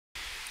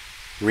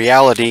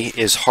Reality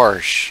is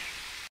harsh.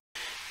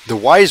 The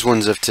wise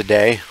ones of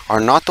today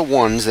are not the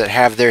ones that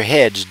have their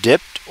heads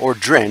dipped or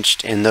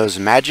drenched in those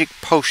magic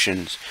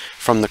potions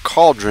from the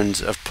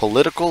cauldrons of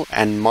political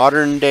and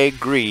modern-day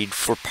greed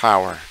for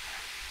power.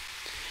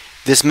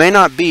 This may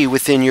not be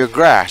within your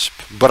grasp,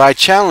 but I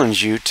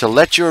challenge you to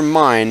let your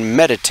mind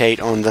meditate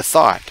on the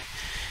thought.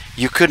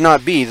 You could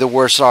not be the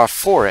worse off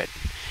for it.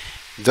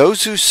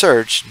 Those who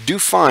search do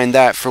find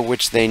that for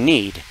which they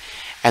need,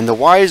 and the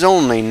wise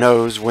only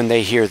knows when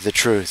they hear the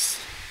truth.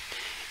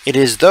 It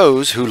is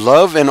those who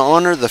love and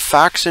honor the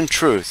facts and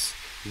truth,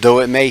 though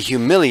it may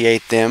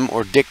humiliate them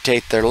or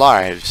dictate their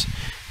lives.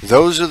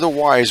 Those are the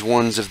wise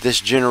ones of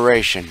this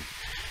generation.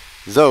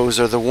 Those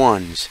are the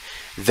ones.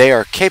 They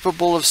are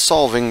capable of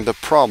solving the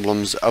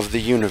problems of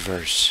the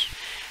universe.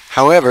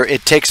 However,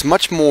 it takes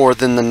much more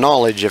than the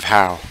knowledge of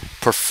how.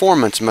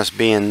 Performance must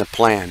be in the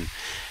plan.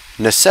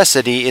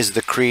 Necessity is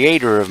the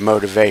creator of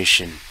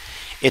motivation.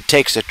 It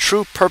takes a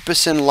true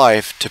purpose in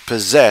life to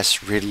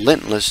possess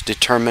relentless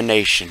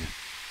determination.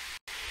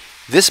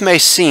 This may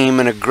seem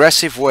an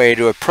aggressive way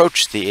to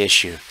approach the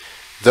issue.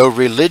 Though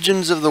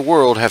religions of the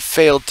world have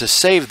failed to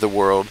save the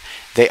world,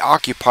 they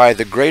occupy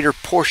the greater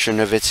portion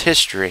of its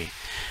history.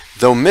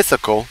 Though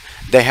mythical,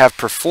 they have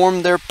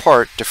performed their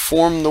part to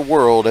form the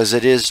world as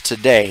it is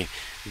today,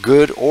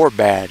 good or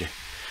bad.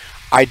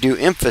 I do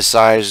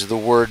emphasize the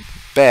word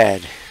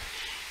bad.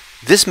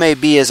 This may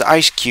be as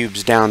ice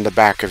cubes down the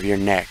back of your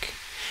neck.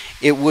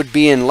 It would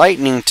be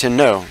enlightening to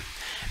know.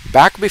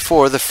 Back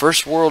before the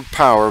first world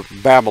power,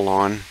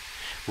 Babylon,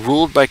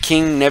 ruled by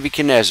King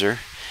Nebuchadnezzar,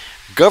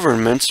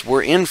 governments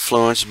were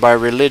influenced by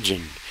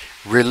religion.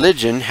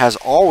 Religion has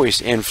always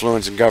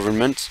influenced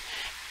governments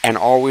and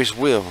always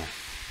will.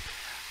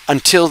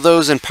 Until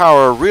those in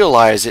power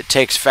realize it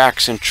takes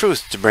facts and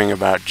truth to bring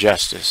about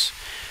justice,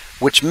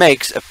 which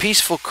makes a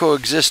peaceful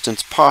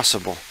coexistence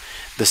possible.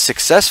 The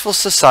successful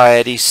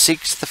society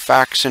seeks the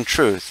facts and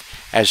truth,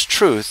 as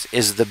truth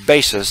is the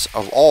basis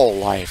of all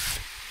life.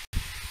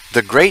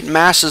 The great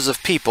masses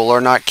of people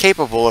are not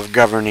capable of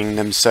governing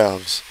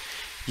themselves.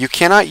 You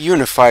cannot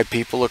unify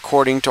people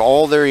according to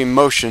all their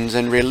emotions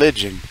and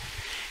religion.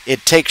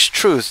 It takes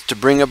truth to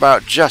bring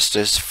about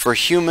justice for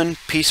human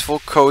peaceful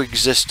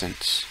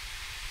coexistence.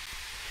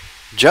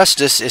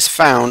 Justice is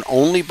found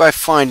only by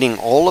finding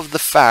all of the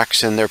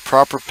facts in their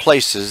proper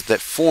places that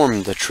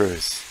form the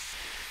truth.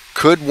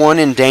 Could one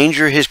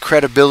endanger his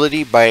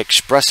credibility by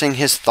expressing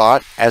his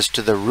thought as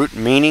to the root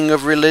meaning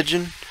of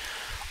religion?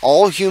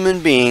 All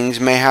human beings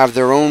may have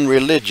their own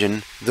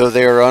religion, though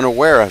they are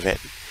unaware of it.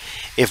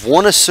 If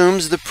one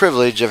assumes the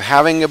privilege of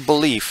having a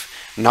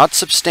belief not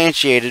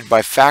substantiated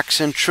by facts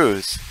and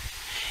truth,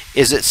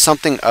 is it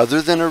something other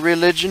than a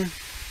religion?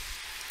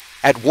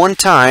 At one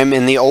time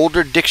in the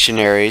older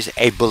dictionaries,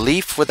 a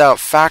belief without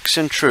facts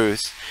and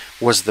truth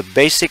was the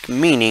basic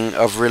meaning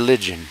of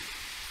religion.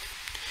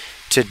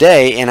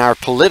 Today, in our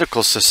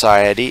political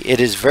society, it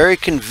is very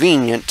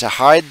convenient to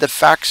hide the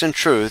facts and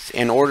truth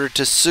in order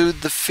to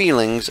soothe the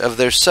feelings of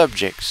their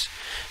subjects,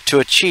 to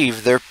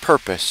achieve their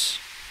purpose.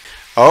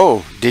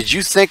 Oh, did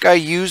you think I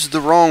used the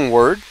wrong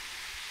word?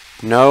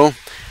 No,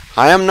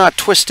 I am not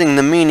twisting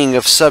the meaning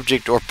of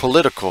subject or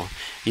political.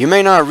 You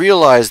may not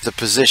realize the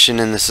position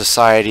in the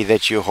society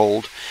that you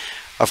hold.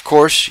 Of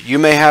course, you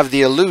may have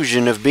the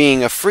illusion of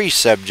being a free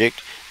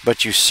subject,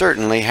 but you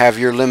certainly have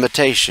your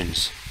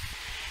limitations.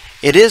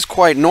 It is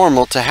quite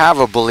normal to have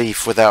a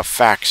belief without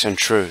facts and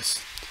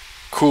truth.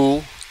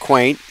 Cool,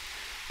 quaint,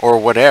 or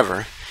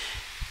whatever.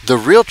 The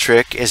real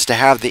trick is to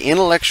have the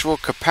intellectual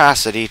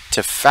capacity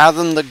to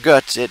fathom the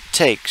guts it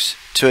takes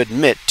to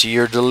admit to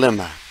your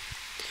dilemma.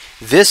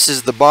 This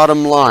is the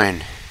bottom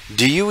line.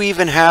 Do you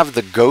even have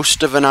the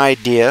ghost of an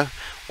idea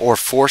or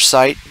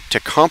foresight to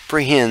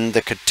comprehend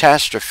the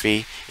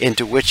catastrophe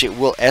into which it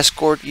will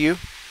escort you?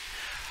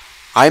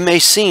 I may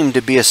seem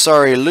to be a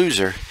sorry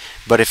loser,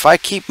 but if I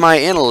keep my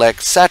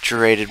intellect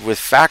saturated with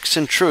facts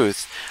and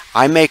truth,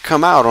 I may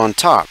come out on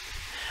top.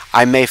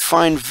 I may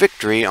find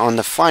victory on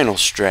the final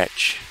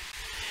stretch.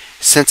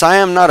 Since I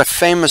am not a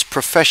famous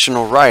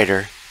professional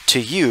writer, to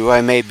you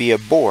I may be a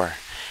bore.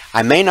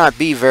 I may not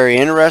be very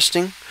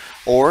interesting,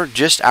 or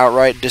just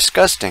outright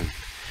disgusting.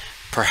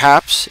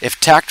 Perhaps, if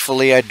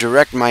tactfully I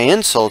direct my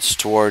insults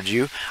toward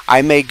you,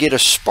 I may get a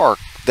spark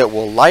that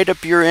will light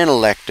up your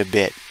intellect a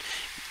bit,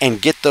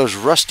 and get those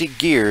rusty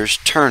gears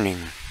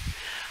turning.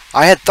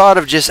 I had thought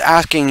of just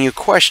asking you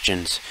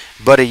questions,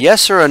 but a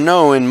yes or a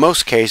no in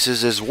most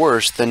cases is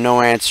worse than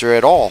no answer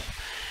at all.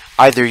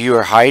 Either you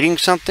are hiding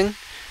something,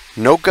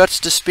 no guts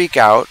to speak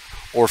out,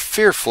 or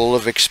fearful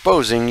of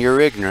exposing your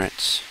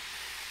ignorance.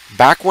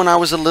 Back when I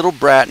was a little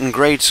brat in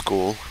grade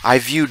school, I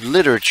viewed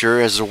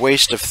literature as a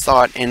waste of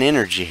thought and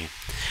energy.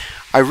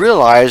 I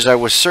realized I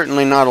was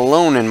certainly not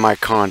alone in my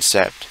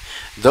concept.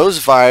 Those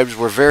vibes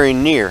were very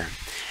near.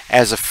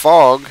 As a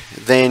fog,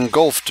 they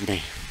engulfed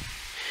me.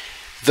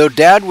 Though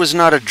Dad was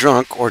not a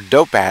drunk or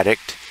dope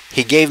addict,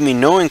 he gave me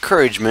no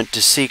encouragement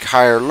to seek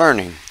higher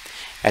learning,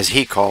 as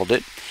he called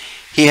it.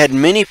 He had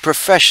many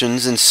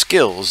professions and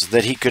skills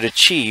that he could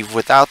achieve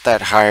without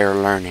that higher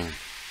learning.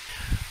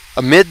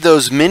 Amid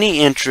those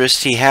many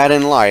interests he had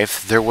in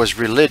life, there was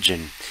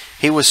religion.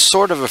 He was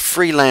sort of a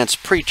freelance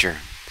preacher.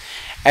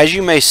 As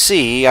you may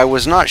see, I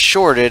was not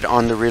shorted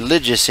on the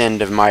religious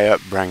end of my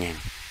upbringing.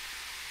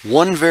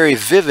 One very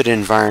vivid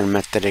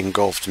environment that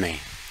engulfed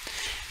me.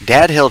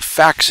 Dad held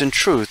facts and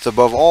truth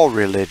above all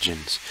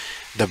religions.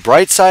 The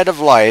bright side of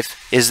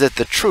life is that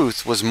the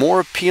truth was more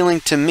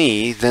appealing to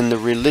me than the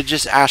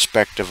religious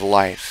aspect of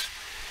life.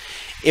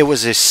 It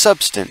was a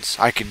substance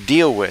I could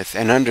deal with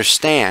and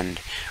understand,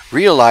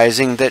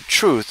 realizing that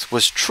truth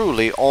was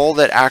truly all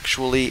that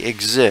actually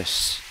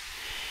exists.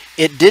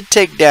 It did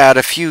take Dad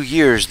a few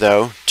years,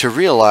 though, to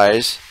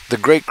realize the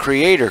great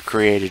Creator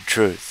created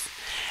truth,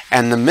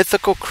 and the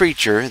mythical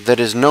creature that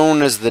is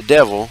known as the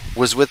devil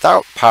was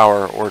without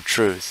power or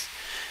truth,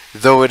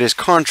 though it is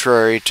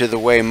contrary to the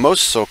way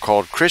most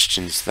so-called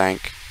Christians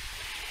think.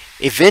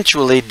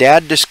 Eventually,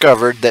 Dad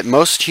discovered that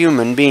most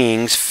human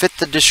beings fit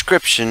the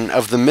description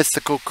of the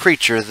mythical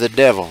creature, the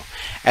devil,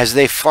 as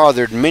they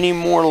fathered many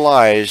more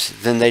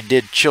lives than they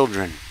did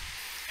children.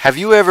 Have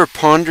you ever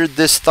pondered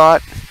this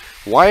thought?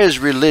 Why is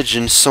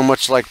religion so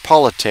much like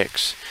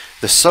politics?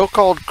 The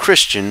so-called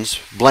Christians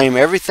blame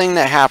everything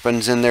that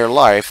happens in their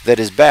life that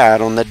is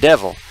bad on the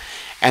devil,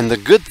 and the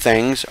good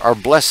things are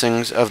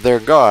blessings of their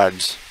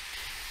gods.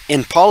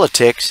 In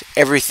politics,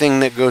 everything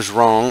that goes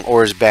wrong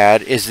or is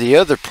bad is the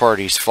other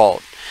party's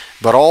fault,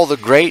 but all the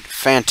great,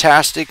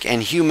 fantastic,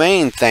 and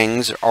humane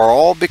things are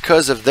all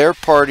because of their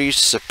party's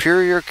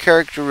superior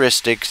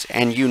characteristics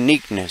and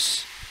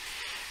uniqueness.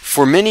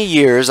 For many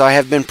years I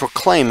have been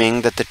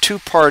proclaiming that the two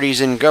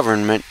parties in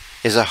government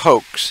is a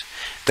hoax.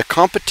 The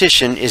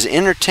competition is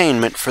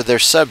entertainment for their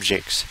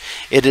subjects.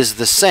 It is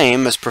the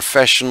same as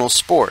professional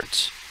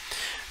sports.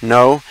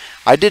 No,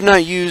 I did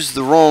not use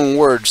the wrong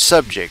word,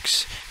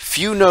 subjects.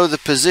 Few know the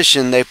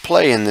position they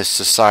play in this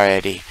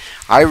society.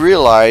 I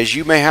realize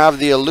you may have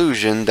the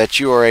illusion that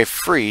you are a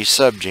free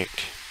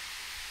subject.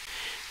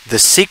 The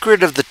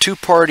secret of the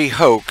two-party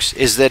hoax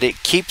is that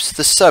it keeps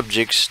the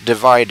subjects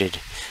divided.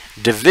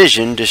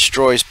 Division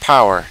destroys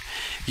power.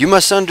 You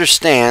must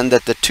understand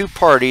that the two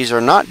parties are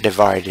not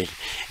divided.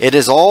 It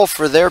is all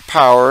for their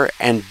power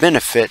and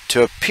benefit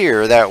to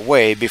appear that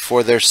way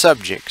before their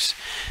subjects.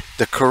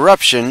 The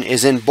corruption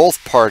is in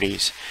both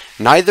parties.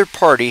 Neither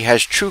party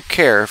has true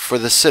care for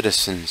the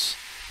citizens.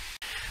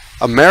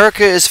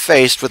 America is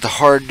faced with a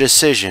hard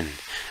decision.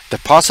 The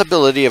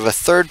possibility of a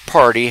third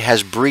party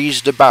has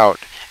breezed about.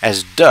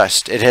 As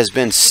dust, it has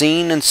been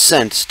seen and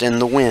sensed in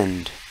the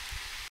wind.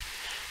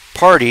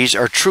 Parties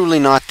are truly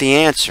not the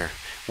answer.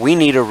 We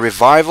need a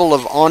revival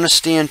of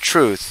honesty and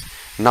truth,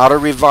 not a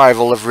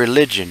revival of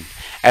religion,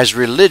 as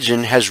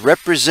religion has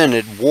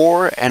represented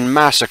war and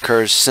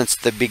massacres since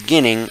the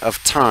beginning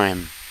of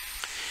time.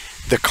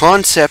 The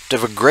concept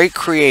of a great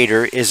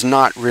creator is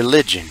not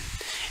religion.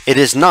 It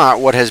is not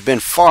what has been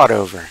fought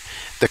over.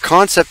 The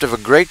concept of a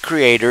great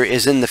creator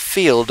is in the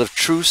field of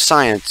true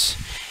science.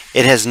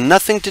 It has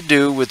nothing to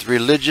do with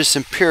religious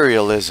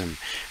imperialism.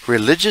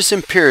 Religious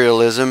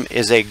imperialism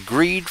is a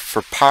greed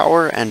for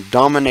power and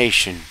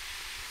domination.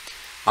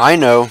 I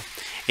know,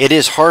 it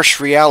is harsh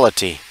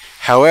reality.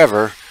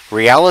 However,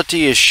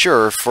 reality is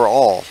sure for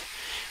all.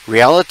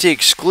 Reality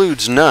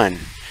excludes none.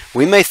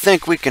 We may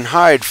think we can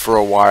hide for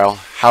a while.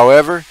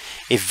 However,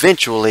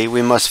 eventually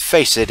we must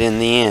face it in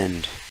the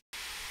end.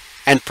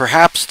 And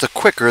perhaps the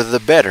quicker the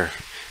better.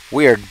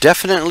 We are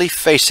definitely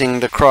facing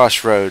the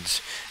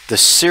crossroads, the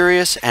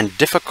serious and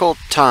difficult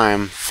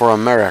time for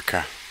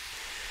America.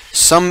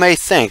 Some may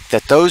think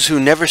that those who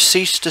never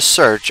cease to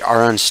search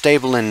are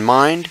unstable in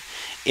mind,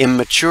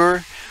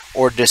 immature,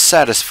 or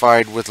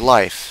dissatisfied with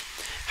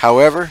life.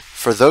 However,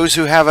 for those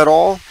who have it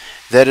all,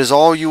 that is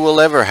all you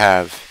will ever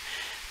have.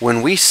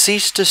 When we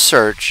cease to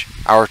search,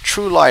 our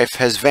true life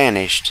has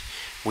vanished.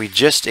 We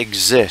just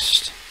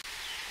exist.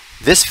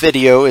 This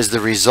video is the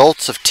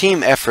results of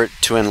team effort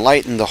to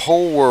enlighten the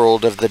whole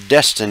world of the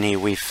destiny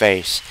we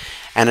face,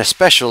 and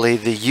especially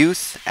the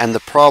youth and the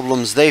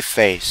problems they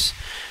face.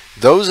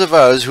 Those of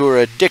us who are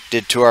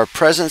addicted to our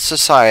present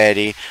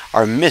society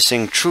are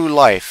missing true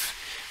life.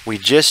 We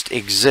just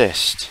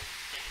exist.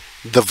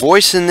 The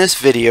voice in this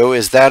video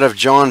is that of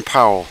John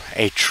Powell,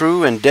 a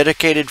true and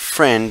dedicated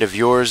friend of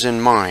yours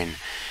and mine.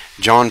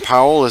 John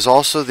Powell is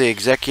also the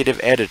executive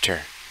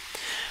editor.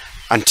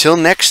 Until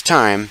next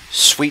time,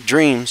 sweet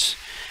dreams.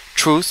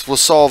 Truth will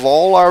solve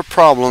all our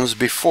problems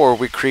before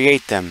we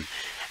create them.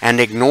 And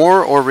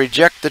ignore or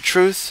reject the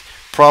truth,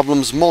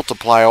 problems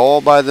multiply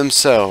all by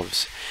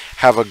themselves.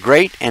 Have a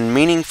great and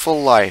meaningful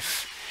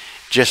life.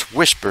 Just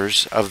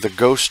whispers of the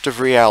ghost of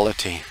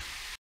reality.